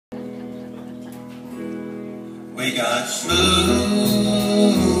We got smooth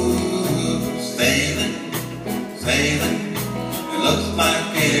sailing, sailing. It looks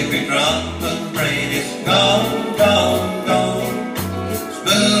like every drop of rain is gone, gone, gone.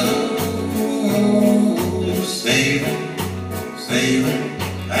 Smooth sailing, sailing,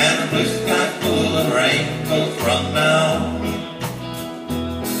 and a blue sky full of rainbows from now on.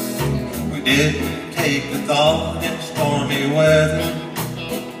 We didn't take a thought in stormy weather.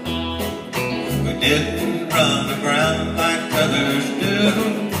 We didn't run aground like others do.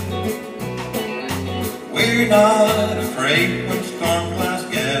 We're not afraid when storm clouds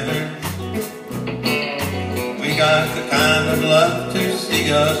gather. We got the kind of love to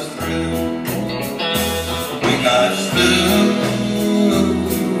see us through. We got smooth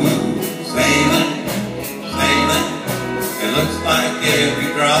sailing, sailing. It looks like every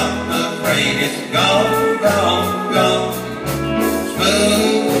drop of rain is gone, gone, gone. Smooth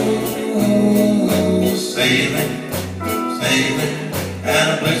sailing, sailing, and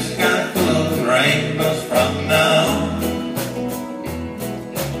a blue sky full of rainbows from now on.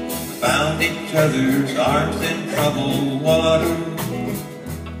 We found each other's arms in troubled water.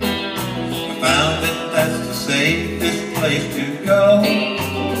 We found that that's the safest place to go.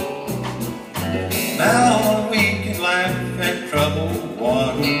 Now we can laugh at troubled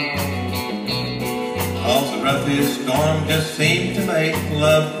water, 'cause the roughest storm just seemed to make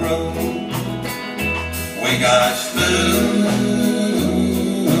love grow. We got smooth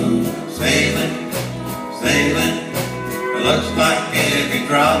sailing, sailing. It looks like every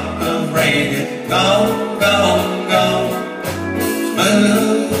drop of rain is gone, gone, gone.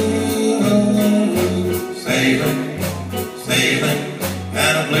 Smooth sailing, sailing,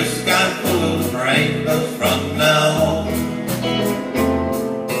 and a blue sky full of rainbows from now on.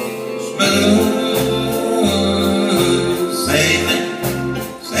 Smooth sailing,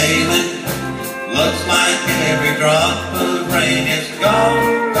 sailing. Looks like every drop of rain is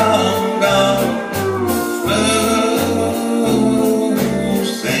gone, gone, gone. Smooth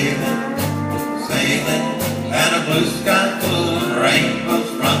sailing, sailing, and a blue sky full of rainbows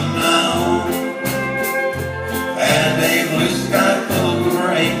from now on. And a blue sky full of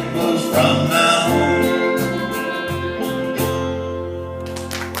rainbows from now on.